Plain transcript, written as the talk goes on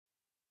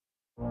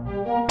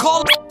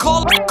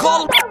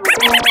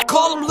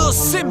Call him Luh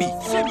Semi.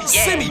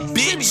 Semi,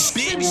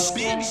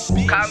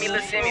 bitch. Call me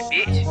Luh Semi,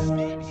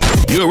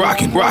 bitch. You're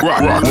rocking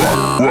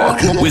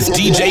with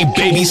DJ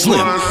Baby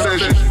Slim.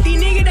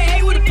 These niggas, they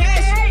hate with a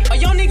passion. A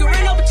young nigga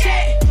ran up a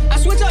check. I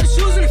switch out the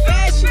shoes and the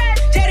fashion.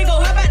 Tell to go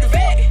hop out the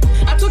vet.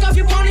 I took off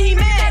your pony, he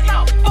mad.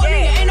 Fuck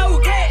nigga, ain't no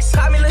regrets.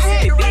 Call me Luh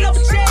Semi, run up a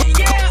check.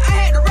 Yeah, I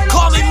had to run up a check.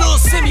 Call me Luh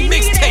Semi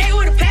Mixtape.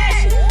 With a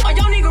passion. A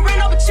young nigga ran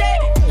up a check.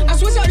 I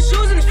switch out the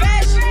shoes and the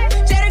fashion.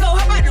 Tell to go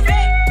hop out the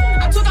vet.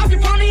 I took off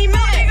your pony, he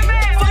mad.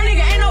 Fuck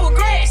nigga, ain't no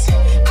regrets.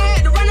 I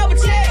had to run up a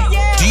check.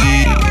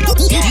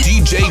 Yeah,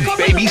 DJ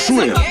Baby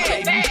Slim. I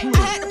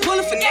had to pull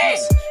a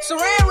finesse.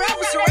 Saran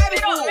rappers, some rabbit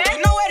food. You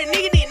know where the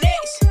nigga did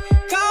next.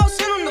 Call,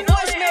 send him the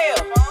voicemail.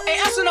 Ain't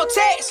answer no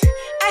text.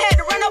 I had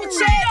to run up a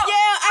check.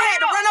 Yeah, I had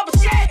to run up a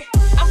check.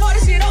 I bought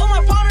this shit up with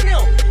my partner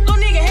them.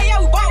 Little nigga, hey, yeah,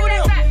 we bought with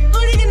them.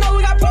 Little nigga know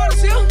we got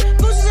products here.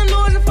 Gooses and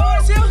Louis and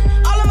Fords here.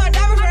 All of my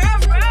diamonds from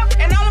Africa.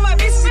 And all of my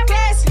bitches is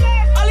classy.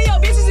 All of your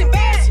bitches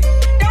embarrassing.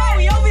 That's why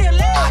we over here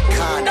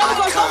laughing. Don't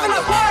go stopping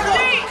the party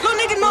up. Little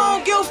nigga know I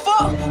don't give a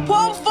fuck.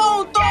 Pull up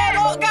phone, throw it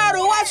up.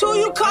 Gotta watch who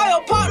you call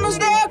your partners.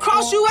 They'll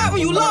cross you out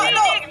when you locked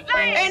up.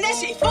 And that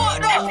shit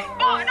fucked up.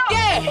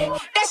 Yeah,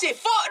 that shit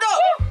fucked up.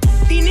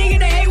 These niggas,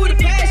 they hate with a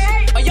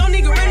passion. A young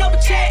nigga ran up a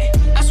check.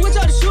 I switch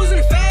out the shoes and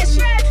the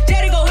fashion.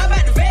 Tell to go hop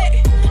out the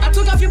vet. I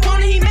took off your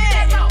pony, he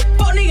mad.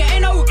 Fuck nigga,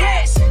 ain't no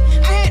regrets. I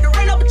had to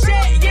run up a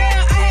check.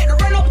 Yeah, I had to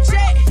run up a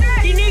check.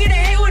 These niggas,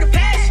 they hate with a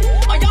passion.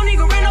 A young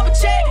nigga ran up a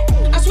check.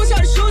 I switch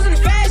out the shoes and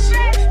the fashion.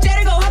 Tell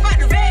to go hop out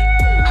the vet.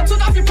 I took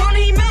off your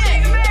pony, he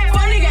mad.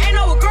 Fuck nigga, ain't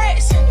no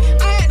regrets. I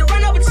had to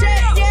run up a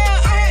check.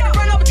 Yeah, I had to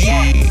run up a check.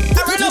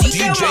 I ran up a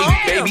check. DJ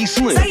Baby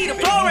Slim. Say the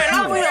floor ran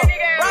off with him.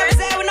 Robbers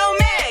out with no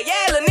man.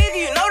 Yeah, little nigga,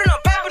 you know that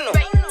I'm popping them.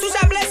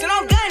 Two-shot blessing,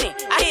 I'm gunning.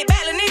 I hit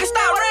back, little nigga,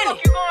 stop running.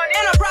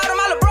 And I'm proud of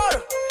my little brother.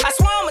 I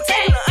swear I'ma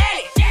take him to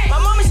honey. My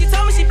mama, she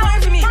told me she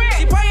praying for me.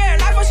 She pray every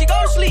night before she go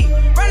to sleep.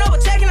 Ran up a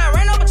check and I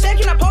ran up a check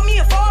and I pulled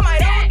me a 4, I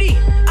might OD.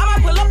 I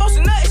might pull up on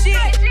some nut shit.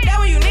 That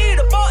when you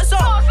needed a box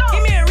song.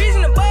 Give me a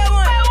reason to buy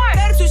one.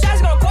 Better 2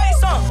 shots gonna quit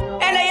some.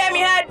 And they asked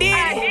me how I did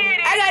it.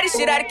 I got this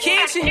shit out the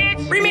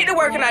kitchen. Remit the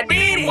work and I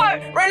did it.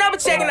 Ran up a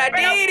check and I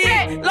did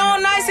it.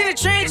 Long nights in the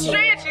trenches.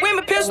 With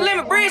my pistol in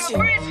my breeches.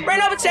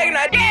 Ran up a check and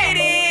I did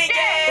it.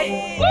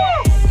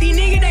 Yeah. These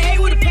niggas, they hate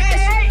with a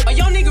passion. A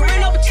young nigga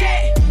ran up a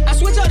check. I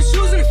switch out the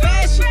shoes and the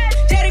fashion.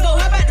 Tell to go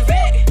hop out the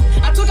vet.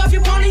 I took off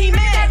your pony, he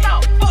mad.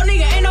 Fuck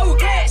nigga, ain't no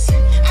regrets. I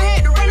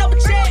had to run up a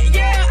check.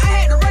 Yeah, I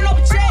had to run up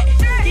a check.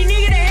 These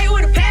niggas, they hate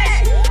with a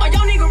passion. A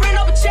young nigga ran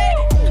up a check.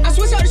 I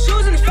switch out the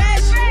shoes and the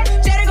fashion.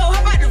 Tell to go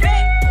hop out the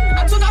vet.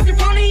 I took off your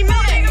pony, he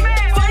mad.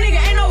 Fuck nigga,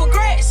 ain't no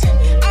regrets.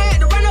 I had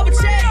to run up a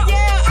check.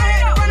 Yeah, I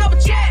had to run up a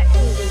check.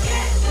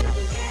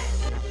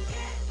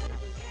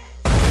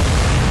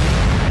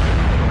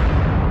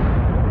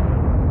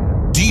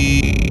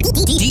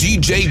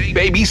 DJ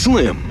Baby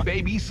Slim.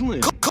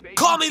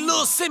 Call me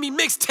Luh Semi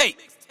Mixtape.